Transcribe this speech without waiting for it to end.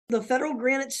The federal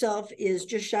grant itself is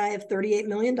just shy of $38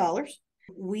 million.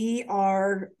 We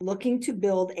are looking to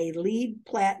build a LEED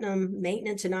Platinum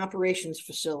maintenance and operations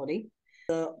facility.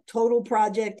 The total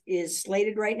project is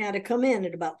slated right now to come in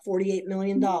at about $48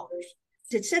 million.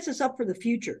 It sets us up for the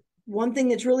future. One thing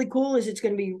that's really cool is it's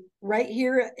going to be right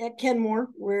here at Kenmore,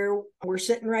 where we're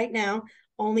sitting right now,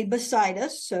 only beside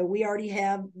us. So we already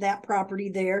have that property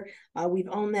there. We've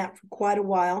owned that for quite a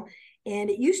while. And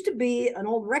it used to be an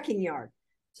old wrecking yard,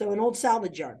 so an old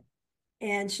salvage yard.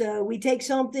 And so we take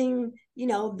something,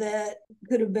 that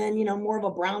could have been, more of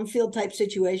a brownfield type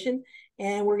situation,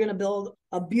 and we're going to build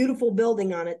a beautiful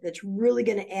building on it that's really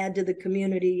going to add to the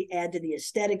community, add to the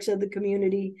aesthetics of the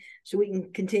community, so we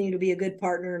can continue to be a good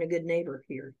partner and a good neighbor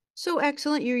here. So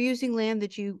excellent. You're using land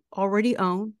that you already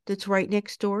own that's right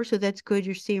next door. So that's good.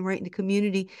 You're seeing right in the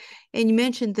community. And you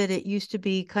mentioned that it used to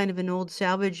be kind of an old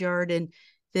salvage yard and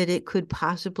that it could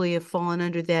possibly have fallen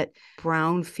under that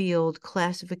brownfield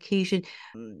classification.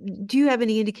 Do you have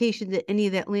any indication that any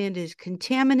of that land is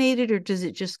contaminated, or does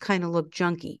it just kind of look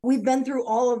junky? We've been through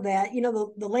all of that.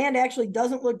 The land actually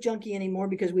doesn't look junky anymore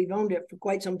because we've owned it for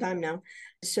quite some time now.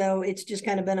 So it's just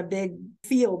kind of been a big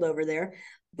field over there.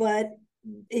 But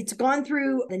it's gone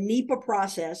through the NEPA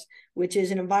process, which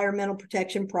is an environmental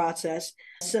protection process.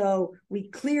 So we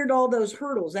cleared all those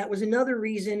hurdles. That was another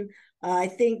reason I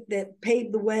think that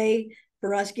paved the way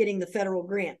for us getting the federal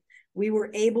grant. We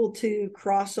were able to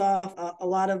cross off a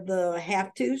lot of the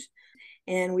have-tos,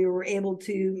 and we were able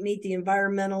to meet the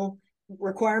environmental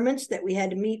requirements that we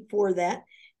had to meet for that.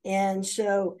 And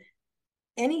so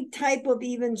any type of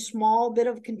even small bit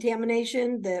of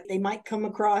contamination that they might come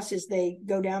across as they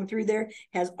go down through there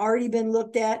has already been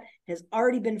looked at, has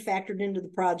already been factored into the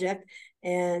project.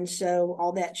 And so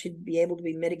all that should be able to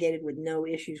be mitigated with no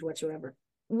issues whatsoever.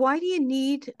 Why do you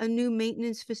need a new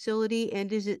maintenance facility?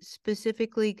 And is it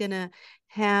specifically going to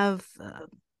have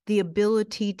the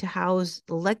ability to house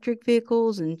electric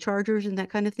vehicles and chargers and that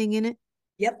kind of thing in it?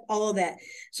 Yep, all of that.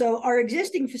 So our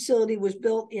existing facility was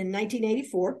built in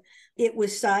 1984. It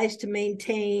was sized to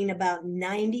maintain about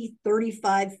 90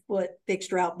 35-foot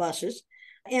fixed route buses,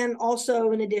 and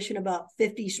also in addition about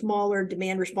 50 smaller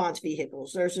demand response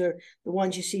vehicles. Those are the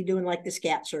ones you see doing like the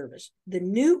SCAT service. The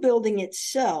new building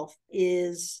itself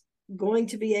is going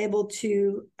to be able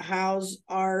to house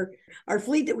our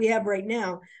fleet that we have right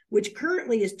now, which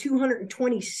currently is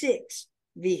 226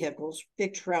 vehicles,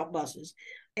 fixed route buses,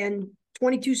 and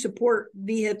 22 support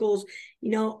vehicles.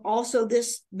 Also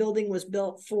this building was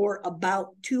built for about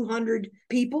 200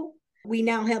 people. We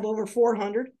now have over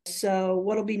 400. So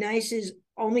what'll be nice is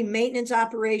only maintenance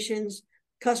operations,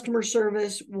 customer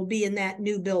service will be in that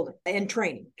new building, and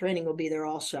training will be there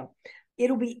also.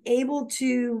 It'll be able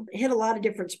to hit a lot of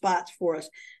different spots for us.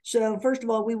 So first of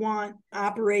all, we want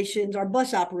operations, our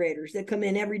bus operators that come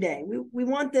in every day. We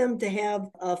want them to have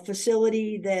a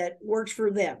facility that works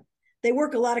for them. They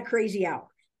work a lot of crazy hours.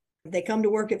 They come to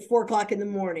work at 4:00 in the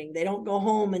morning. They don't go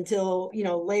home until,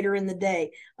 later in the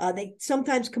day. They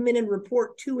sometimes come in and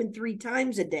report 2 and 3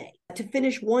 times a day to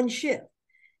finish one shift.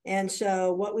 And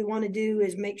so what we want to do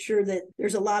is make sure that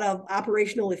there's a lot of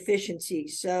operational efficiency.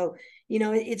 So,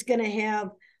 it's going to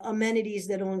have amenities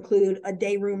that will include a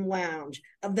day room lounge,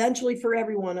 eventually for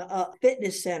everyone, a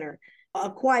fitness center,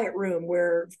 a quiet room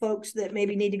where folks that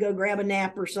maybe need to go grab a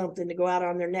nap or something to go out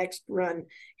on their next run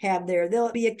have there.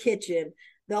 There'll be a kitchen.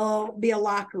 There'll be a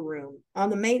locker room. On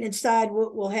the maintenance side,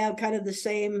 we'll have kind of the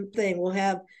same thing. We'll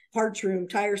have parts room,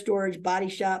 tire storage, body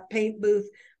shop, paint booth,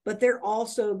 but they're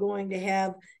also going to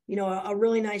have, a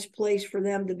really nice place for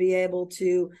them to be able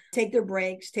to take their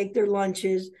breaks, take their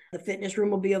lunches. The fitness room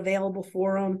will be available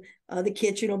for them. The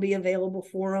kitchen will be available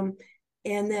for them.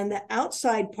 And then the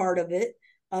outside part of it,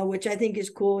 which I think is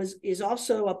cool, is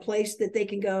also a place that they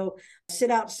can go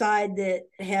sit outside that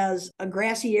has a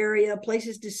grassy area,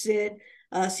 places to sit,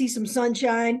 see some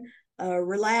sunshine,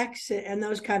 relax, and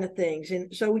those kind of things.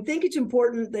 And so we think it's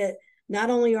important that not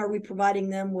only are we providing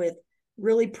them with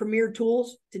really premier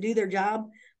tools to do their job,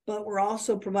 but we're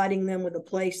also providing them with a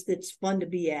place that's fun to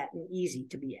be at and easy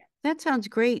to be at. That sounds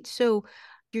great. So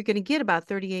you're going to get about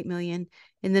 38 million,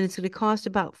 and then it's going to cost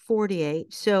about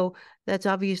 48. So that's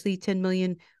obviously 10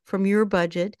 million from your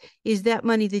budget. Is that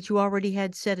money that you already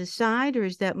had set aside, or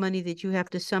is that money that you have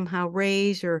to somehow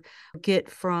raise or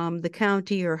get from the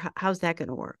county, or how's that going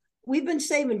to work? We've been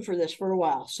saving for this for a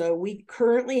while. So we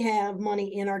currently have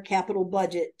money in our capital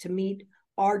budget to meet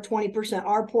our 20%,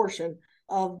 our portion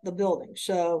of the building.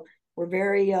 So we're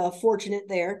very fortunate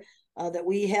there that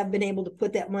we have been able to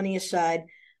put that money aside.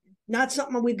 Not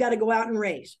something we've got to go out and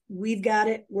raise. We've got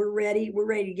it. We're ready. We're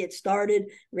ready to get started,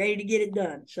 ready to get it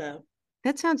done. So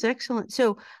That sounds excellent.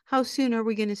 So how soon are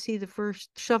we going to see the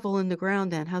first shovel in the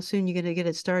ground then? How soon are you going to get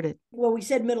it started? Well, we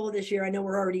said middle of this year. I know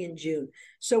we're already in June.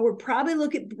 So we're probably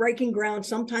looking at breaking ground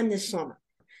sometime this summer.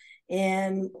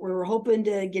 And we're hoping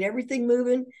to get everything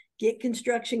moving, get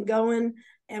construction going.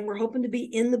 And we're hoping to be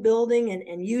in the building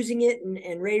and using it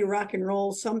and ready to rock and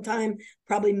roll sometime,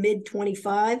 probably mid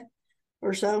 25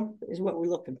 or so is what we're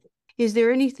looking for. Is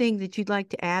there anything that you'd like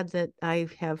to add that I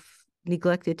have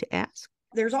neglected to ask?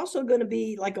 There's also going to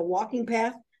be like a walking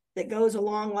path that goes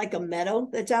along like a meadow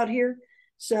that's out here.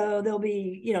 So there'll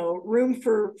be, room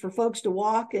for folks to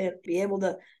walk and be able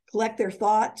to collect their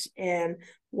thoughts. And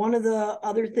one of the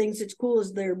other things that's cool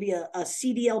is there'll be a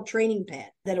CDL training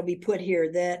pad that'll be put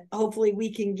here that hopefully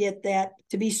we can get that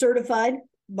to be certified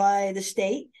by the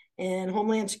state and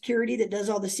Homeland Security that does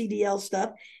all the CDL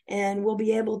stuff. And we'll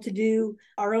be able to do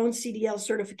our own CDL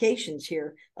certifications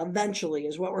here eventually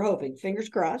is what we're hoping. Fingers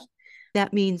crossed.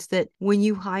 That means that when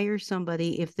you hire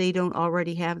somebody, if they don't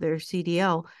already have their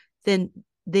CDL, then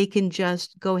they can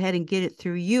just go ahead and get it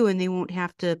through you and they won't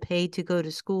have to pay to go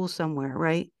to school somewhere,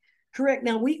 right? Correct.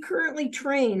 Now, we currently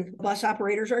train bus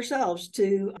operators ourselves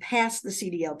to pass the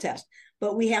CDL test,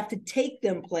 but we have to take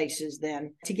them places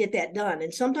then to get that done.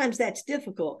 And sometimes that's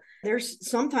difficult. There's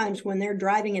sometimes when they're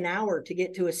driving an hour to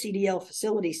get to a CDL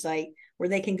facility site where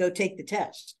they can go take the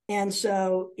test. And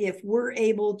so if we're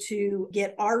able to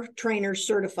get our trainers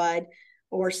certified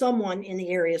or someone in the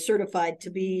area certified to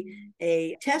be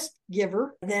a test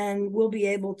giver, then we'll be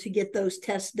able to get those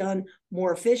tests done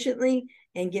more efficiently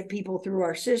and get people through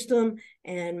our system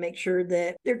and make sure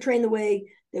that they're trained the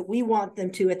way that we want them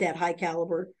to at that high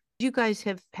caliber. You guys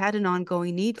have had an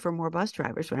ongoing need for more bus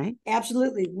drivers, right?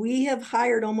 Absolutely. We have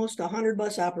hired almost 100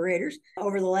 bus operators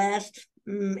over the last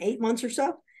 8 months or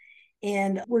so.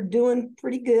 And we're doing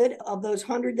pretty good. Of those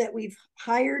 100 that we've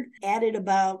hired, added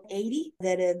about 80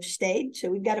 that have stayed.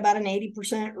 So we've got about an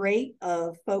 80% rate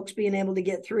of folks being able to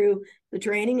get through the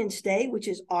training and stay, which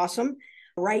is awesome.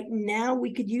 Right now,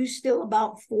 we could use still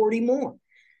about 40 more.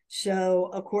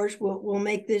 So, of course, we'll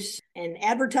make this an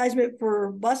advertisement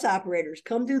for bus operators.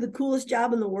 Come do the coolest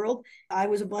job in the world. I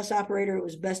was a bus operator. It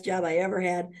was the best job I ever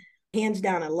had. Hands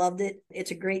down, I loved it.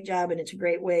 It's a great job, and it's a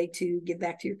great way to give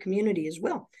back to your community as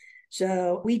well.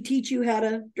 So we teach you how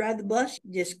to drive the bus.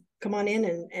 Just come on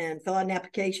in and fill out an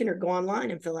application or go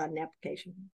online and fill out an application.